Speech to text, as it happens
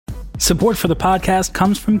Support for the podcast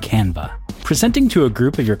comes from Canva. Presenting to a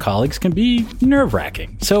group of your colleagues can be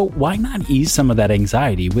nerve-wracking, so why not ease some of that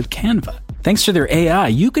anxiety with Canva? Thanks to their AI,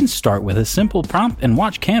 you can start with a simple prompt and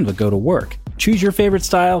watch Canva go to work. Choose your favorite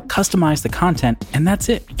style, customize the content, and that's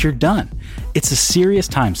it. You're done. It's a serious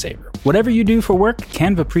time saver. Whatever you do for work,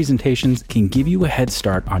 Canva presentations can give you a head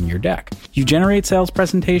start on your deck. You generate sales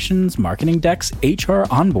presentations, marketing decks, HR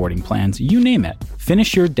onboarding plans, you name it.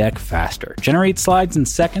 Finish your deck faster. Generate slides in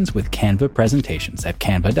seconds with Canva presentations at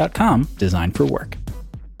canva.com, designed for work.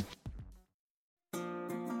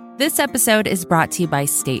 This episode is brought to you by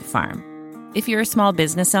State Farm. If you're a small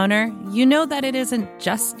business owner, you know that it isn't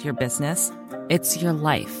just your business, it's your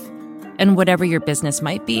life. And whatever your business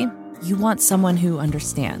might be, you want someone who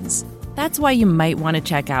understands. That's why you might want to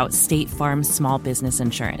check out State Farm's small business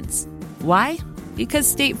insurance. Why? Because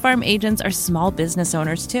State Farm agents are small business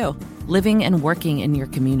owners too, living and working in your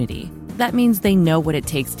community. That means they know what it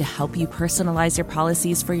takes to help you personalize your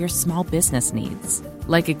policies for your small business needs.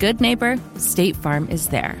 Like a good neighbor, State Farm is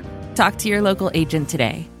there. Talk to your local agent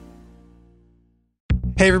today.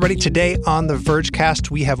 Hey everybody, today on the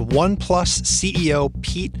Vergecast, we have OnePlus CEO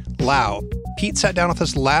Pete Lau. Pete sat down with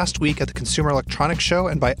us last week at the Consumer Electronics Show,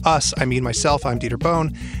 and by us, I mean myself, I'm Dieter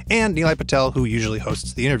Bohn, and Nilay Patel, who usually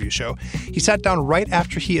hosts the interview show. He sat down right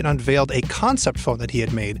after he had unveiled a concept phone that he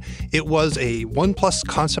had made. It was a OnePlus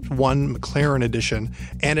Concept One McLaren edition,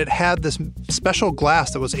 and it had this special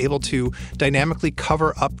glass that was able to dynamically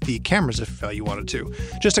cover up the cameras if you wanted to.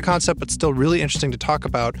 Just a concept, but still really interesting to talk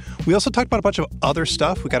about. We also talked about a bunch of other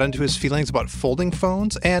stuff. We got into his feelings about folding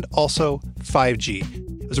phones and also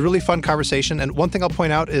 5G. It was a really fun conversation, and one thing I'll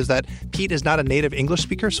point out is that Pete is not a native English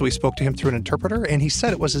speaker, so we spoke to him through an interpreter, and he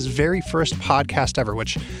said it was his very first podcast ever,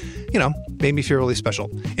 which, made me feel really special.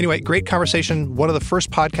 Anyway, great conversation. One of the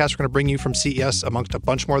first podcasts we're going to bring you from CES amongst a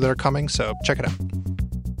bunch more that are coming, so check it out.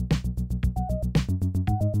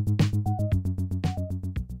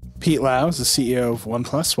 Pete Lau is the CEO of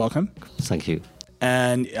OnePlus. Welcome. Thank you.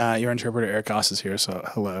 And your interpreter, Eric Goss, is here, so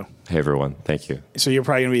hello. Hey, everyone. Thank you. So you're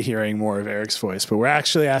probably going to be hearing more of Eric's voice, but we're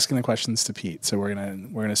actually asking the questions to Pete, so we're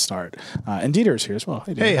gonna start. And Dieter's here as well.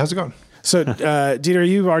 Hey, Dieter. Hey, how's it going? So, Dieter,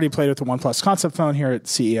 you've already played with the OnePlus concept phone here at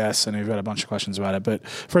CES, and we've got a bunch of questions about it. But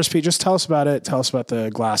first, Pete, just tell us about it. Tell us about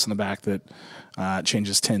the glass on the back that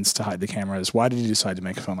changes tints to hide the cameras. Why did you decide to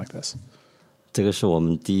make a phone like this? 这个是我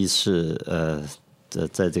们第一次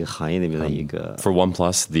在这个行业里面的一个 For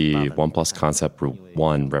OnePlus, the OnePlus Concept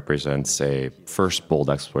One represents a first bold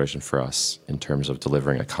exploration for us in terms of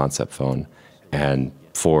delivering a concept phone and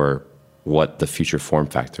for what the future form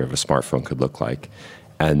factor of a smartphone could look like.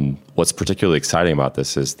 And what's particularly exciting about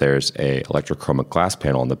this is there's a electrochromic glass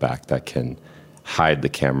panel on the back that can hide the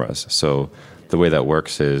cameras. So the way that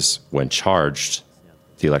works is when charged,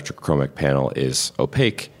 the electrochromic panel is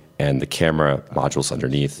opaque and the camera modules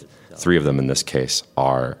underneath, 3 of them in this case,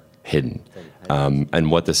 are hidden.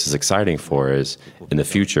 And what this is exciting for is in the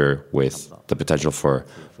future, with the potential for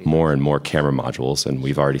more and more camera modules, and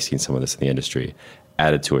we've already seen some of this in the industry,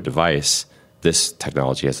 added to a device, this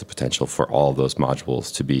technology has the potential for all of those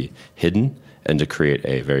modules to be hidden and to create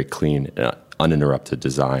a very clean, uninterrupted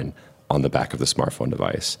design on the back of the smartphone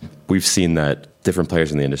device. We've seen that different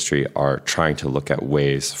players in the industry are trying to look at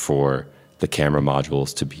ways for the camera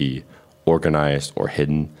modules to be organized or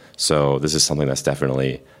hidden. So this is something that's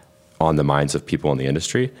definitely on the minds of people in the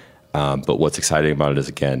industry. But what's exciting about it is,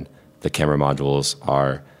 again, the camera modules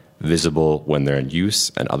are visible when they're in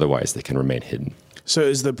use, and otherwise they can remain hidden. So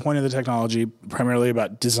is the point of the technology primarily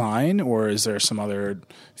about design, or is there some other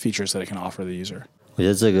features that it can offer the user? 我觉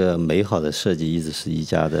得这个美好的设计一直是一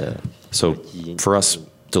家的 So for us,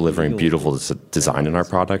 delivering beautiful design in our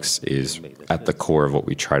products is at the core of what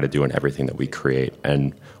we try to do in everything that we create.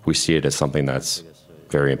 And we see it as something that's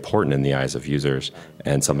very important in the eyes of users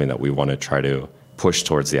and something that we want to try to push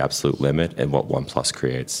towards the absolute limit in what OnePlus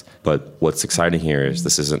creates. But what's exciting here is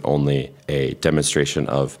this isn't only a demonstration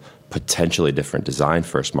of potentially different design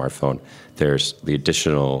for a smartphone. There's the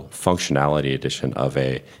additional functionality addition of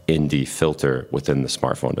a ND filter within the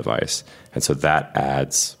smartphone device. And so that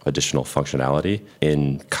adds additional functionality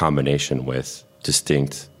in combination with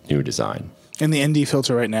distinct new design. And the ND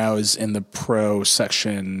filter right now is in the Pro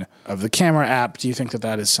section of the camera app. Do you think that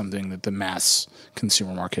that is something that the mass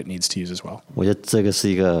consumer market needs to use as well? 我觉得这个是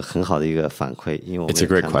一个很好的一个反馈，因为我们 It's a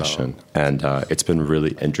great question. And it's been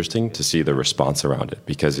really interesting to see the response around it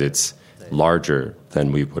because it's larger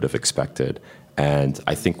than we would have expected. And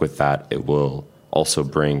I think with that, it will also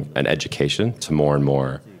bring an education to more and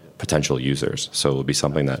more potential users. So it will be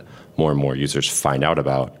something that more and more users find out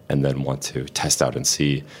about and then want to test out and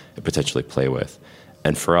see and potentially play with.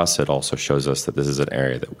 And for us, it also shows us that this is an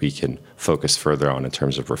area that we can focus further on in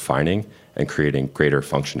terms of refining and creating greater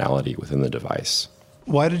functionality within the device.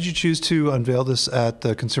 Why did you choose to unveil this at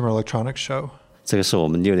the Consumer Electronics Show? 这个是我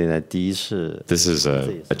们6年来第一次。 This is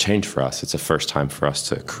a change for us. It's a first time for us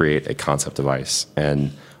to create a concept device. And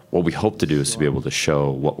what we hope to do is to be able to show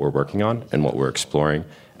what we're working on and what we're exploring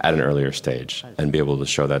at an earlier stage and be able to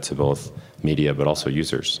show that to both media but also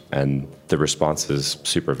users. And the response is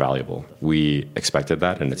super valuable. We expected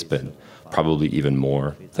that, and it's been probably even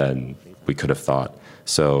more than we could have thought.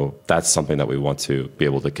 So that's something that we want to be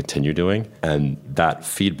able to continue doing. And that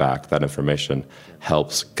feedback, that information,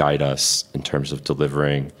 helps guide us in terms of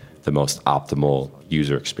delivering the most optimal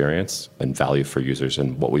user experience and value for users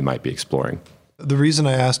and what we might be exploring. The reason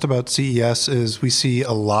I asked about CES is we see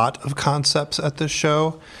a lot of concepts at this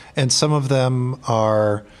show, and some of them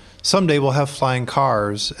are, someday we'll have flying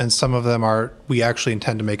cars, and some of them are, we actually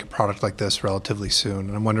intend to make a product like this relatively soon.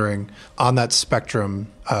 And I'm wondering, on that spectrum,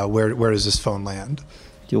 where does this phone land?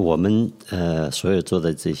 就我们所有做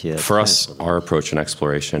的这些。 For us, our approach in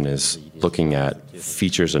exploration is looking at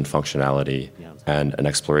features and functionality and an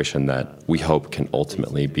exploration that we hope can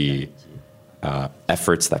ultimately be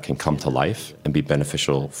efforts that can come to life and be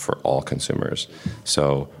beneficial for all consumers.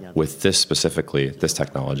 So with this specifically, this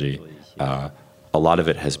technology, a lot of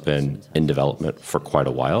it has been in development for quite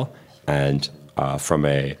a while, and from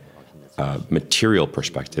a material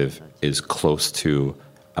perspective is close to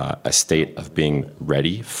a state of being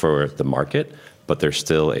ready for the market, but there's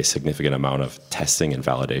still a significant amount of testing and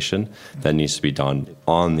validation that needs to be done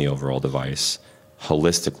on the overall device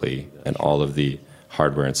holistically, and all of the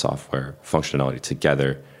hardware and software functionality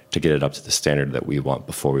together to get it up to the standard that we want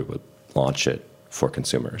before we would launch it for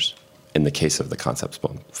consumers. In the case of the concept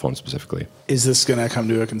phone specifically. Is this going to come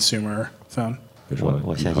to a consumer phone?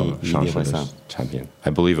 我相信一定会上。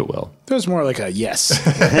 I believe it will. That was more like a yes.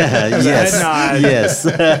 Yes, nod. yes.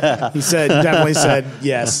 He definitely said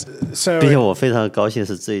yes. So 并且我非常高兴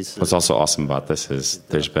是这一次。 What's also awesome about this is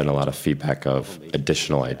there's been a lot of feedback of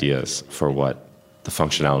additional ideas for what the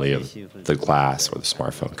functionality of the glass or the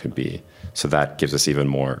smartphone could be. So that gives us even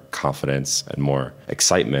more confidence and more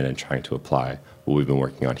excitement in trying to apply what we've been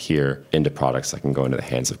working on here into products that can go into the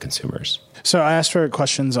hands of consumers. So I asked for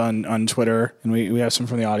questions on Twitter, and we have some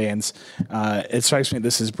from the audience. It strikes me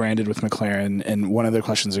this is branded with McLaren, and one of the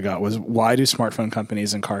questions I got was, why do smartphone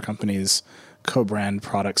companies and car companies co-brand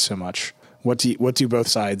products so much? What do both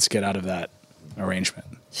sides get out of that arrangement?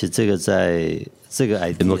 其实这个在这个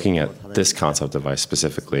idea In looking at this concept device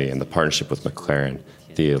specifically and the partnership with McLaren,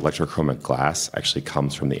 the electrochromic glass actually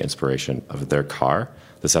comes from the inspiration of their car,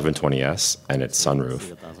 the 720S, and its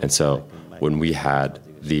sunroof. And so when we had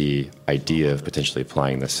the idea of potentially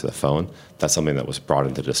applying this to the phone, that's something that was brought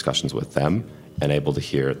into discussions with them and able to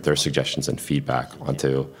hear their suggestions and feedback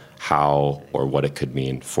onto how or what it could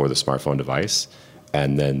mean for the smartphone device.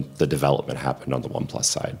 And then the development happened on the OnePlus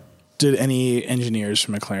side. Did any engineers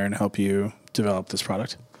from McLaren help you develop this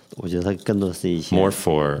product? 我觉得它更多是一些 More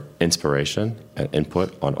for inspiration and input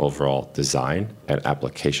on overall design and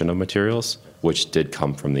application of materials, which did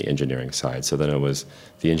come from the engineering side. So then it was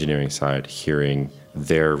the engineering side hearing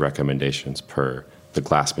their recommendations per the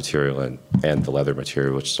glass material and the leather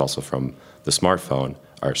material, which is also from the smartphone,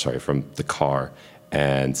 or sorry, from the car,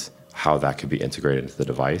 and how that could be integrated into the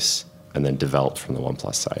device and then developed from the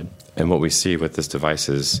OnePlus side. And what we see with this device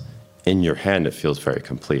is in your hand, it feels very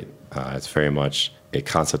complete. It's very much a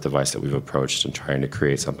concept device that we've approached and trying to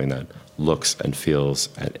create something that looks and feels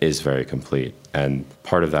and is very complete. And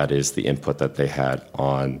part of that is the input that they had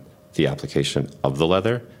on the application of the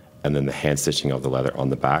leather and then the hand stitching of the leather on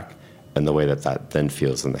the back and the way that that then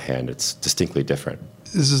feels in the hand. It's distinctly different.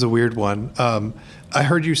 This is a weird one. I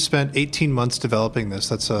heard you spent 18 months developing this.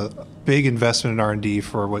 That's a big investment in R&D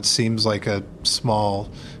for what seems like a small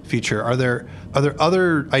feature. Are there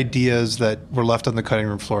other ideas that were left on the cutting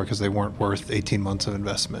room floor because they weren't worth 18 months of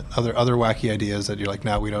investment? Are there other wacky ideas that you're like,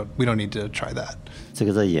 no, we don't need to try that? 这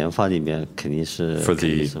个在研发里面肯定是 For 肯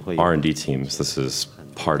定 the 是会有 R&D teams, this is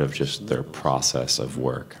part of just their process of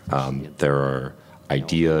work. There are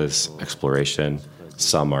ideas, exploration.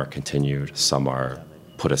 Some are continued, some are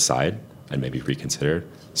put aside and maybe reconsidered.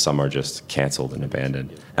 Some are just canceled and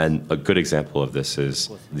abandoned. And a good example of this is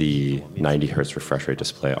the 90 hertz refresh rate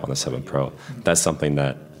display on the 7 Pro. That's something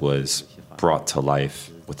that was brought to life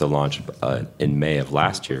with the launch in May of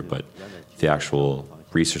last year, but the actual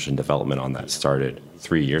research and development on that started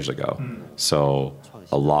 3 years ago. So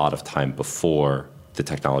a lot of time before the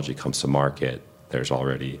technology comes to market, there's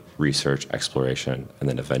already research, exploration, and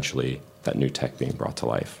then eventually that new tech being brought to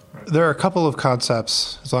life. There are a couple of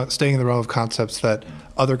concepts, staying in the realm of concepts, that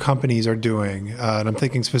other companies are doing. And I'm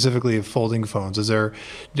thinking specifically of folding phones. Do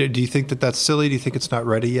you think that that's silly? Do you think it's not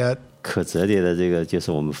ready yet? 可折叠的这个就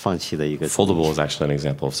是我们放弃的一个 Foldable is actually an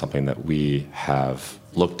example of something that we have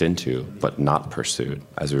looked into but not pursued,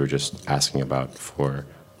 as we were just asking about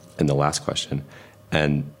in the last question.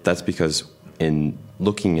 And that's because in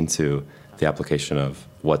looking into the application of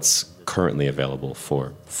what's currently available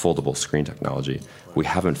for foldable screen technology, we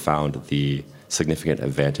haven't found the significant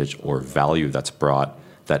advantage or value that's brought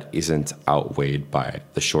that isn't outweighed by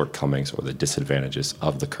the shortcomings or the disadvantages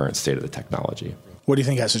of the current state of the technology. What do you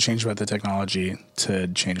think has to change about the technology to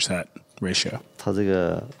change that ratio? 它这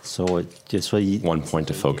个所以我就说一 One point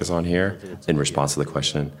to focus on here in response to the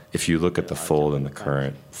question, if you look at the fold and the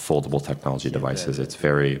current foldable technology devices, it's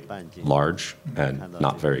very large and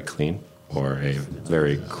not very clean, or a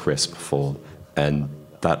very crisp fold. And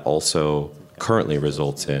that also currently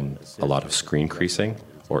results in a lot of screen creasing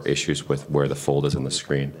or issues with where the fold is in the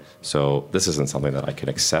screen. So this isn't something that I can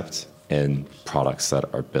accept in products that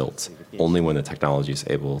are built. Only when the technology is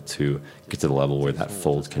able to get to the level where that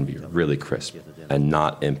fold can be really crisp and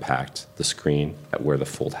not impact the screen at where the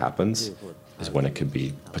fold happens is when it could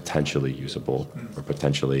be potentially usable or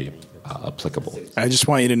potentially applicable. I just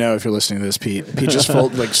want you to know, if you're listening to this, Pete just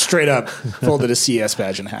straight up folded a CES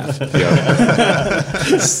badge in half.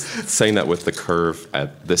 Yeah. Saying that with the curve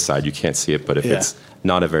at this side, you can't see it, but if it's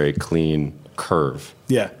not a very clean curve,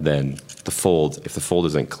 then if the fold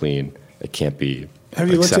isn't clean, it can't be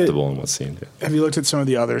acceptable in what's seen. Have you looked at some of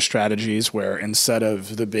the other strategies where instead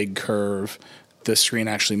of the big curve, the screen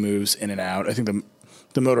actually moves in and out? I think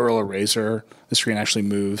the Motorola Razr, the screen actually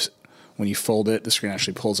moves. When you fold it, the screen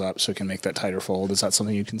actually pulls up so it can make that tighter fold. Is that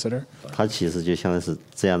something you'd consider? 它其实就相当于是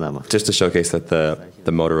这样的嘛。 Just to showcase that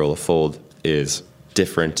the Motorola Fold is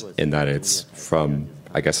different in that it's from,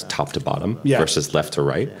 I guess, top to bottom versus left to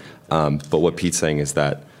right. But what Pete's saying is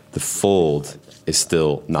that the fold is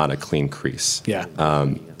still not a clean crease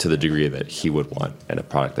to the degree that he would want in a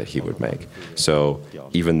product that he would make. So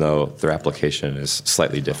even though their application is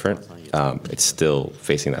slightly different, it's still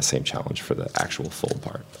facing that same challenge for the actual fold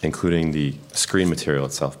part, including the screen material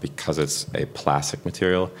itself. Because it's a plastic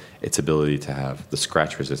material, its ability to have the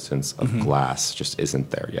scratch resistance of glass just isn't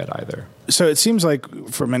there yet either. So it seems like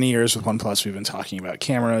for many years with OnePlus, we've been talking about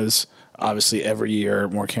cameras. Obviously, every year,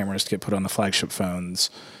 more cameras get put on the flagship phones.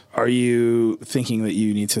 Are you thinking that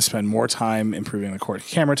you need to spend more time improving the core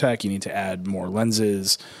camera tech? You need to add more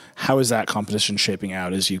lenses? How is that competition shaping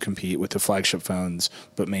out as you compete with the flagship phones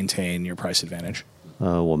but maintain your price advantage?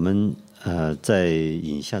 我们在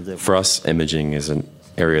影像这 For us, imaging is an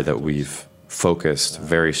area that we've focused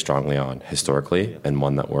very strongly on historically, and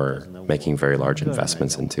one that we're making very large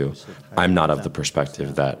investments into. I'm not of the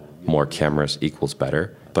perspective that more cameras equals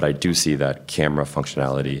better, but I do see that camera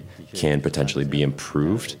functionality can potentially be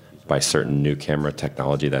improved by certain new camera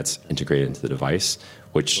technology that's integrated into the device,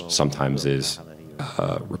 which sometimes is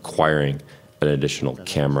requiring an additional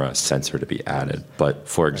camera sensor to be added. But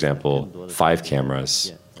for example, 5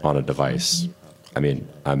 cameras on a device, I mean,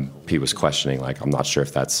 Pete was questioning, I'm not sure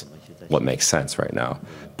if that's what makes sense right now.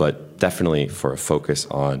 But definitely for a focus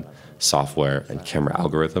on software and camera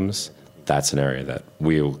algorithms, that's an area that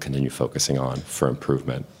we will continue focusing on for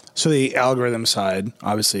improvement. So the algorithm side,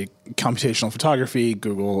 obviously computational photography,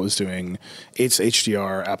 Google is doing its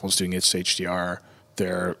HDR, Apple's doing its HDR.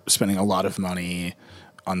 They're spending a lot of money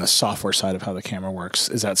on the software side of how the camera works.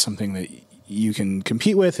 Is that something that you can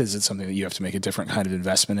compete with? Is it something that you have to make a different kind of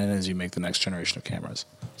investment in as you make the next generation of cameras?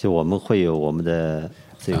 就我们会有我们的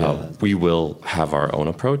这个 We will have our own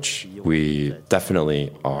approach. We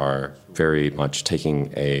definitely are very much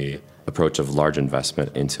taking a approach of large investment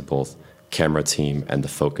into both camera team and the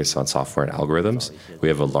focus on software and algorithms. We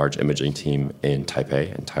have a large imaging team in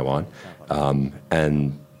Taipei and Taiwan.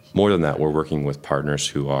 And more than that, we're working with partners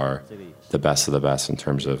who are the best of the best in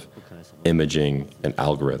terms of imaging and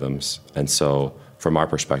algorithms. And so from our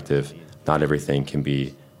perspective, not everything can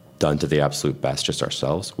be done to the absolute best just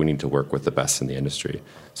ourselves. We need to work with the best in the industry.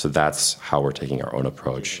 So that's how we're taking our own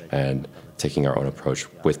approach, and taking our own approach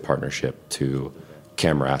with partnership to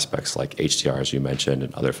camera aspects like HDR, as you mentioned,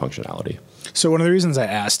 and other functionality. So one of the reasons I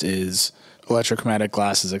asked is electrochromatic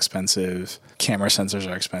glass is expensive, camera sensors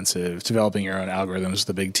are expensive, developing your own algorithms with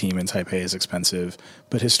a big team in Taipei is expensive.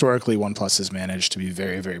 But historically, OnePlus has managed to be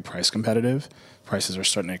very, very price competitive. Prices are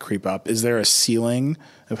starting to creep up. Is there a ceiling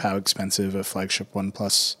of how expensive a flagship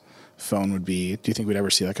OnePlus phone would be? Do you think we'd ever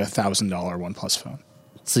see $1,000 OnePlus phone?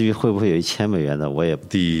 至于会不会有$1000的，我也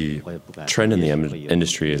The trend in the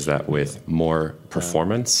industry is that with more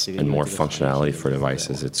performance and more functionality for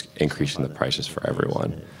devices, it's increasing the prices for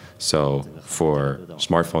everyone. So for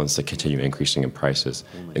smartphones to continue increasing in prices,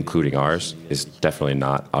 including ours, is definitely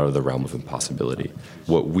not out of the realm of impossibility.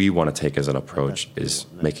 What we want to take as an approach is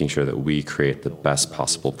making sure that we create the best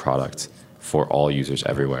possible product for all users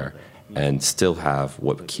everywhere and still have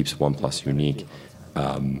what keeps OnePlus unique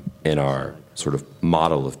in our sort of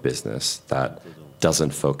model of business that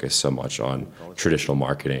doesn't focus so much on traditional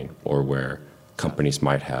marketing or where companies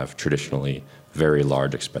might have traditionally very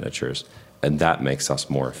large expenditures. And that makes us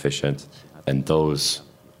more efficient. And those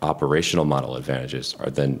operational model advantages are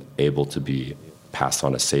then able to be passed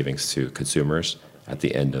on as savings to consumers at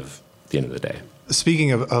the end of the day.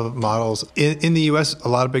 Speaking of models, in the US, a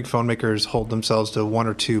lot of big phone makers hold themselves to 1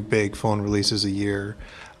 or 2 big phone releases a year.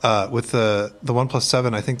 With the OnePlus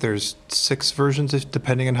 7, I think there's 6 versions,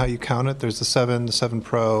 depending on how you count it. There's the 7, the 7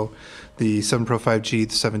 Pro, the 7 Pro 5G,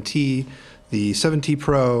 the 7T, the 7T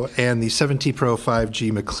Pro, and the 7T Pro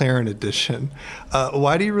 5G McLaren edition.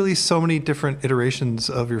 Why do you release so many different iterations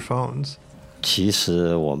of your phones? 其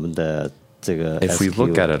实我们的这个 If we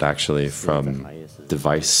look at it actually from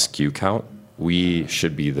device SKU count, we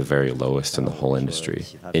should be the very lowest in the whole industry.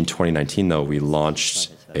 In 2019, though, we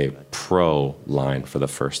launched a Pro line for the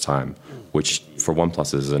first time, which for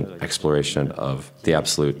OnePlus is an exploration of the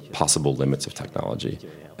absolute possible limits of technology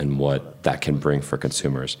and what that can bring for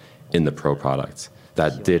consumers in the Pro product.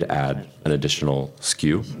 That did add an additional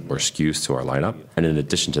SKU or SKUs to our lineup. And in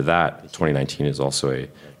addition to that, 2019 is also a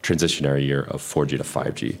transitionary year of 4G to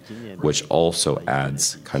 5G, which also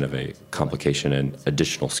adds kind of a complication and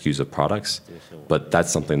additional SKUs of products. But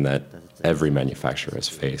that's something that every manufacturer has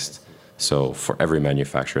faced. So for every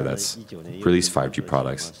manufacturer that's released 5G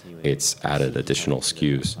products, it's added additional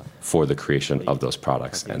SKUs for the creation of those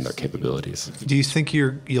products and their capabilities. Do you think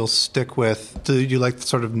you'll stick with, do you like the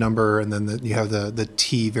sort of number and then you have the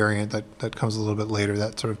T variant that comes a little bit later,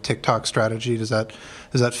 that sort of TikTok strategy? Does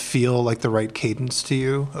that feel like the right cadence to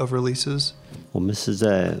you of releases? 我们是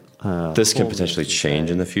在 This can potentially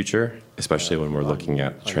change in the future, especially when we're looking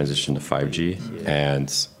at transition to 5G and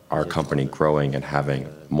our company growing and having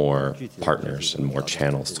more partners and more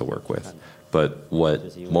channels to work with. But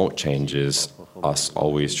what won't change is us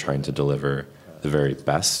always trying to deliver the very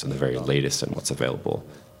best and the very latest in what's available.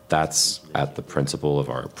 That's at the principle of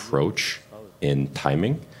our approach in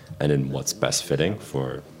timing and in what's best fitting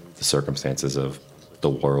for the circumstances of the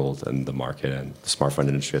world and the market and the smartphone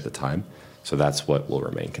industry at the time. So that's what will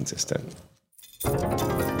remain consistent.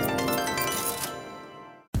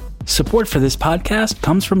 Support for this podcast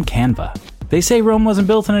comes from Canva. They say Rome wasn't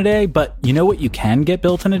built in a day, but you know what you can get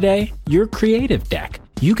built in a day? Your creative deck.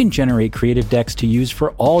 You can generate creative decks to use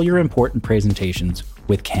for all your important presentations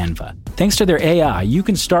with Canva. Thanks to their AI, you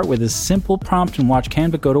can start with a simple prompt and watch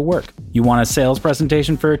Canva go to work. You want a sales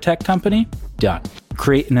presentation for a tech company? Done.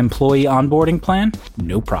 Create an employee onboarding plan?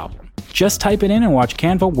 No problem. Just type it in and watch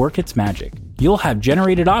Canva work its magic. You'll have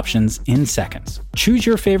generated options in seconds. Choose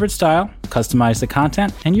your favorite style, customize the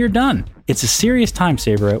content, and you're done. It's a serious time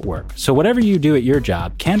saver at work, so whatever you do at your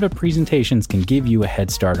job, Canva presentations can give you a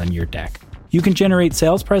head start on your deck. You can generate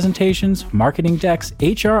sales presentations, marketing decks,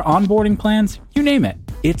 HR onboarding plans, you name it.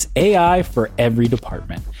 It's AI for every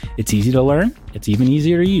department. It's easy to learn, it's even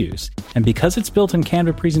easier to use. And because it's built in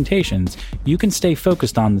Canva presentations, you can stay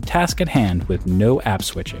focused on the task at hand with no app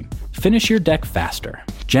switching. Finish your deck faster.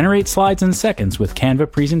 Generate slides in seconds with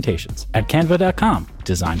Canva presentations at canva.com,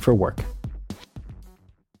 designed for work.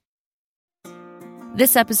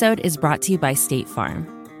 This episode is brought to you by State Farm.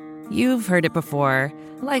 You've heard it before.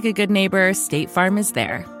 Like a good neighbor, State Farm is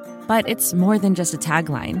there. But it's more than just a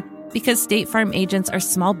tagline, because State Farm agents are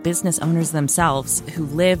small business owners themselves who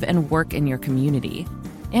live and work in your community.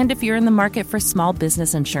 And if you're in the market for small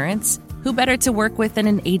business insurance, who better to work with than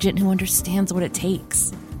an agent who understands what it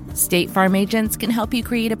takes? State Farm agents can help you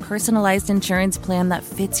create a personalized insurance plan that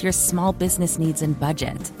fits your small business needs and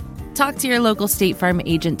budget. Talk to your local State Farm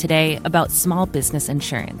agent today about small business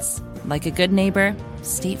insurance. Like a good neighbor,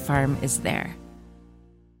 State Farm is there.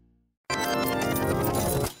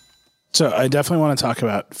 So I definitely want to talk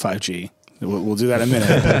about 5G. We'll do that in a minute.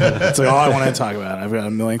 That's like all I want to talk about. I've got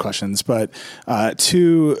a million questions, but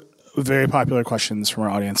 2 very popular questions from our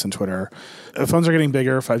audience on Twitter. Phones are getting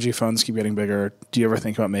bigger. 5G phones keep getting bigger. Do you ever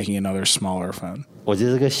think about making another smaller phone? 我觉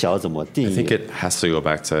得这个小怎么定义 I think it has to go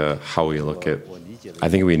back to how we look at, I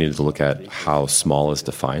think we need to look at how small is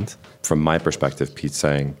defined. From my perspective, Pete's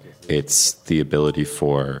saying it's the ability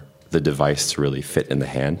for the device to really fit in the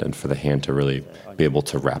hand and for the hand to really be able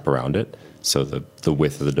to wrap around it. So the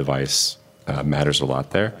width of the device matters a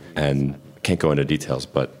lot there. And can't go into details,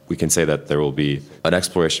 but we can say that there will be an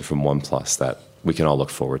exploration from OnePlus that we can all look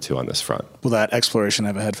forward to on this front. Will that exploration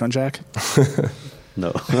have a headphone jack?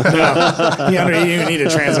 No. No. You don't even need to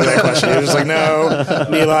translate that question. You're just like, no,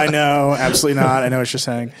 Nilay, no, absolutely not. I know what you're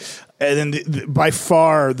saying. And then by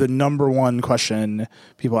far the number one question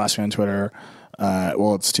people ask me on Twitter,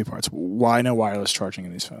 well, it's two parts. Why no wireless charging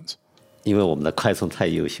in these phones? 因为我们的快充太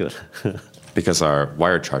优秀了。 Because our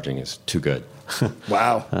wired charging is too good.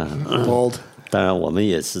 Wow. Bold. 当然，我们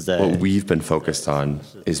也是在 What we've been focused on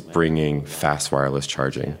is bringing fast wireless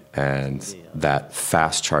charging and that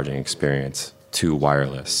fast charging experience to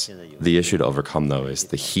wireless. The issue to overcome, though, is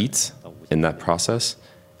the heat in that process.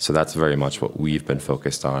 So that's very much what we've been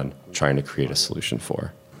focused on trying to create a solution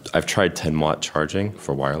for. I've tried 10-watt charging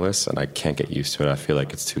for wireless, and I can't get used to it. I feel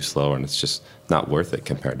like it's too slow, and it's just not worth it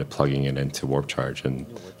compared to plugging it into Warp Charge and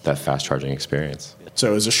that fast charging experience. So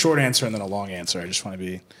it was a short answer and then a long answer. I just want to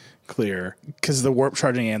be clear. Because the warp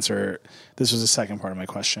charging answer, this was the second part of my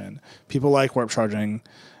question. People like warp charging.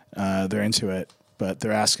 They're into it. But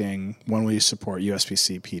they're asking, when will you support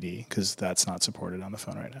USB-C PD? Because that's not supported on the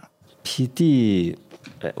phone right now. PD，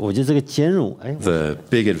我觉得这个兼容， The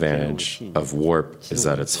big advantage of Warp is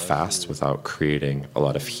that it's fast without creating a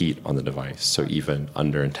lot of heat on the device. So even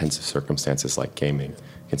under intensive circumstances like gaming,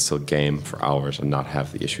 you can still game for hours and not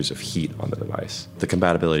have the issues of heat on the device. The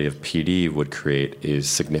compatibility of PD would create is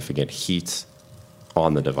significant heat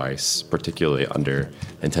on the device, particularly under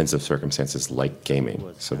intensive circumstances like gaming.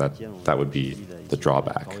 So that would be the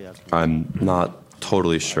drawback. I'm not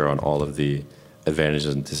totally sure on all of the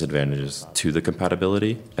advantages and disadvantages to the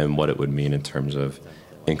compatibility and what it would mean in terms of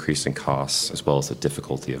increasing costs as well as the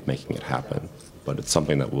difficulty of making it happen. But it's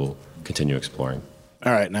something that we'll continue exploring.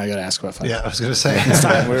 All right, now I got to ask about 5G. Yeah, I was going to say. It's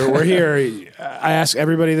time. We're here. I ask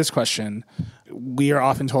everybody this question. We are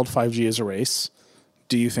often told 5G is a race.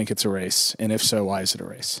 Do you think it's a race? And if so, why is it a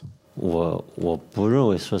race? 我不认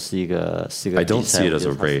为说是一个 I don't see it as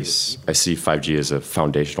a race. I see 5G as a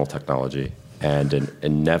foundational technology and an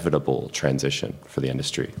inevitable transition for the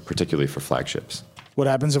industry, particularly for flagships. What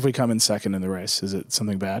happens if we come in second in the race? Is it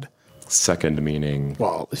something bad? Second meaning...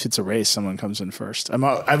 Well, if it's a race, someone comes in first.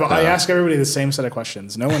 I ask everybody the same set of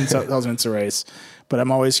questions. No one tells me it's a race, but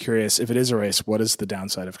I'm always curious, if it is a race, what is the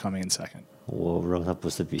downside of coming in second? 我认为它不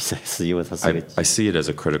是比赛，是因为它是一个 I see it as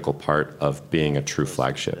a critical part of being a true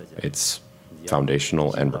flagship. It's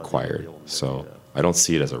foundational and required. So I don't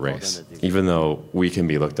see it as a race. Even though we can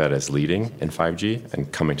be looked at as leading in 5G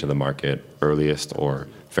and coming to the market earliest or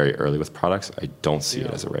very early with products, I don't see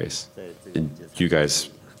it as a race. You guys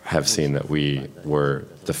have seen that we were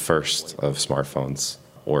the first of smartphones,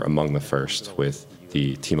 or among the first, with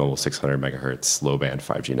the T-Mobile 600 megahertz low-band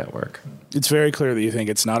 5G network. It's very clear that you think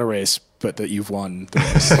it's not a race, but that you've won the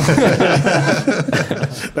race.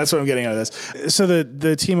 That's what I'm getting out of this. So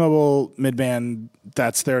the T-Mobile mid-band,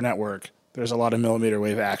 that's their network. There's a lot of millimeter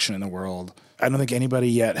wave action in the world. I don't think anybody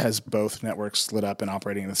yet has both networks lit up and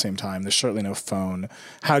operating at the same time. There's certainly no phone.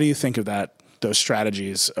 How do you think of those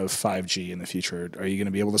strategies of 5G in the future? Are you going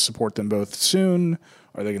to be able to support them both soon?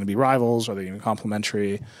 Are they going to be rivals? Are they going to be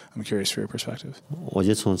complementary? I'm curious for your perspective. 我觉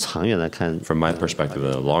得从长远来看 From my perspective,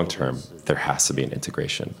 in the long term, there has to be an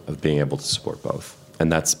integration of being able to support both.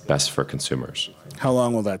 And that's best for consumers. How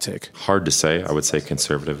long will that take? Hard to say. I would say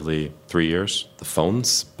conservatively 3 years. The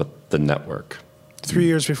phones, but the network. 3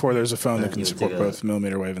 years before there's a phone that can support both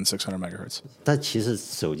millimeter wave and 600 megahertz. 但其实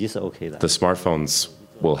手机是 OK 的 The smartphones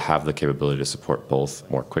will have the capability to support both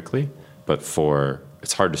more quickly, but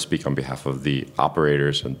it's hard to speak on behalf of the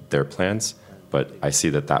operators and their plans, but I see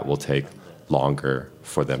that will take longer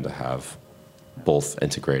for them to have both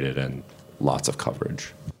integrated and lots of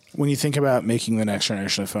coverage. When you think about making the next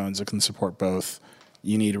generation of phones that can support both,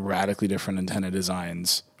 you need radically different antenna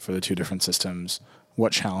designs for the two different systems.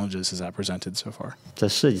 What challenges has that presented so far? 在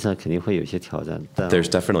设计上肯定会有一些挑战，但 There's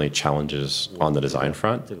definitely challenges on the design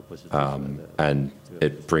front, and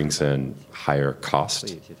it brings in higher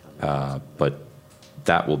cost, but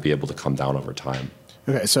that will be able to come down over time.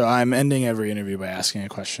 Okay, so I'm ending every interview by asking a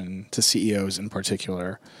question to CEOs in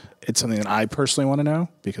particular. It's something that I personally want to know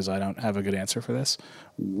because I don't have a good answer for this.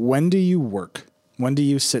 When do you work? When do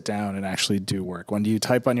you sit down and actually do work? When do you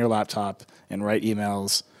type on your laptop and write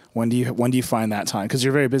emails? When do you find that time? Because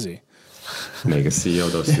you're very busy. 每个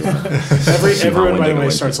CEO 都希望 Everyone, by the way,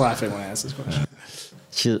 starts laughing when I ask this question.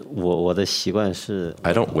 其实我的习惯是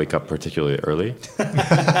I don't wake up particularly early.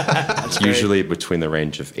 It's usually between the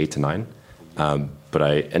range of 8 to 9, but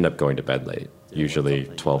I end up going to bed late, usually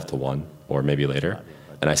 12 to 1 or maybe later.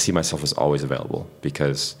 And I see myself as always available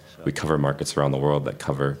because we cover markets around the world that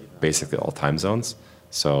cover basically all time zones.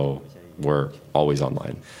 So we're always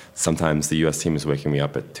online. Sometimes the US team is waking me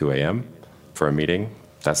up at 2 a.m. for a meeting.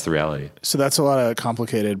 That's the reality. So that's a lot of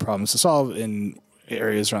complicated problems to solve in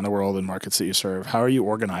areas around the world and markets that you serve. How are you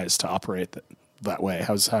organized to operate that way?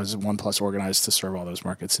 How's OnePlus organized to serve all those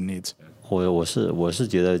markets and needs? For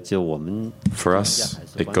us,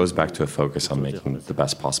 it goes back to a focus on making the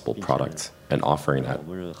best possible product and offering that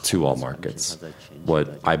to all markets.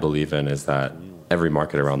 What I believe in is that every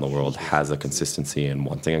market around the world has a consistency in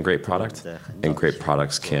wanting a great product, and great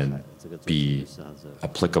products can be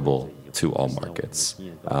applicable to all markets.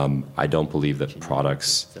 I don't believe that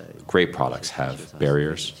great products have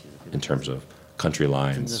barriers in terms of country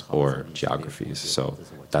lines or geographies. So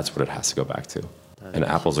that's what it has to go back to. And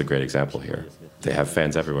Apple's a great example here. They have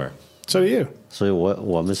fans everywhere. So do you.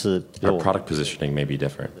 Our product positioning may be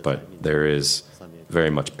different, but there is very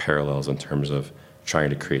much parallels in terms of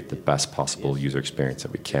trying to create the best possible user experience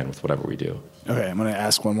that we can with whatever we do. Okay, I'm going to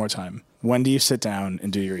ask one more time. When do you sit down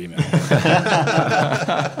and do your email?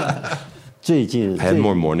 I had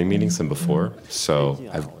more morning meetings than before, so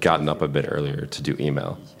I've gotten up a bit earlier to do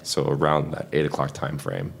email. So around that 8 o'clock time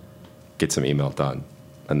frame, get some email done,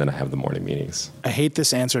 and then I have the morning meetings. I hate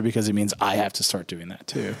this answer because it means I have to start doing that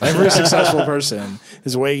too. Every successful person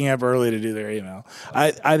is waking up early to do their email.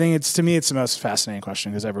 I think to me, it's the most fascinating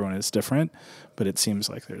question because everyone is different, but it seems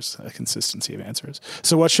like there's a consistency of answers.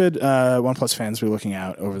 So what should OnePlus fans be looking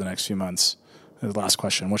out over the next few months? The last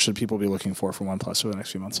question. What should people be looking for from OnePlus over the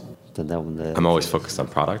next few months? I'm always focused on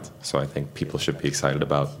product, so I think people should be excited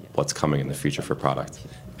about what's coming in the future for product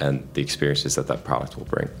and the experiences that product will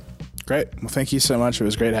bring. Great. Well, thank you so much. It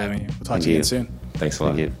was great having you. We'll talk to you again soon. Thanks a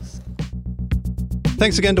lot. Thank you.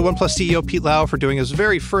 Thanks again to OnePlus CEO Pete Lau for doing his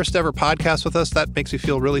very first ever podcast with us. That makes me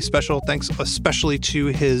feel really special. Thanks especially to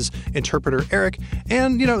his interpreter, Eric.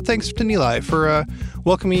 And, thanks to Nilay for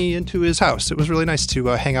welcoming me into his house. It was really nice to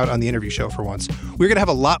hang out on the interview show for once. We're going to have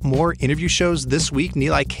a lot more interview shows this week.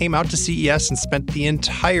 Nilay came out to CES and spent the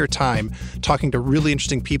entire time talking to really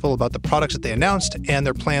interesting people about the products that they announced and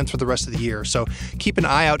their plans for the rest of the year. So keep an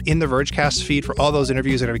eye out in the Vergecast feed for all those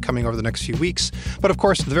interviews that are going to be coming over the next few weeks. But of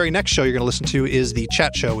course, the very next show you're going to listen to is the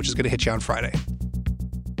Chat Show, which is going to hit you on Friday.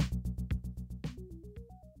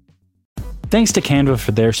 Thanks to Canva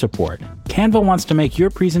for their support. Canva wants to make your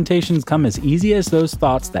presentations come as easy as those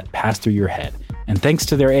thoughts that pass through your head. And thanks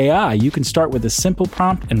to their AI, you can start with a simple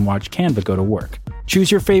prompt and watch Canva go to work. Choose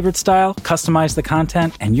your favorite style, customize the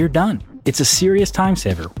content, and you're done. It's a serious time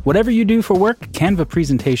saver. Whatever you do for work, Canva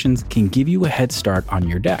presentations can give you a head start on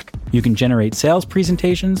your deck. You can generate sales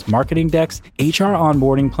presentations, marketing decks, HR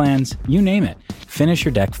onboarding plans, you name it. Finish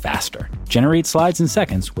your deck faster. Generate slides in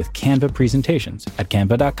seconds with Canva presentations at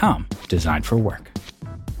canva.com, designed for work.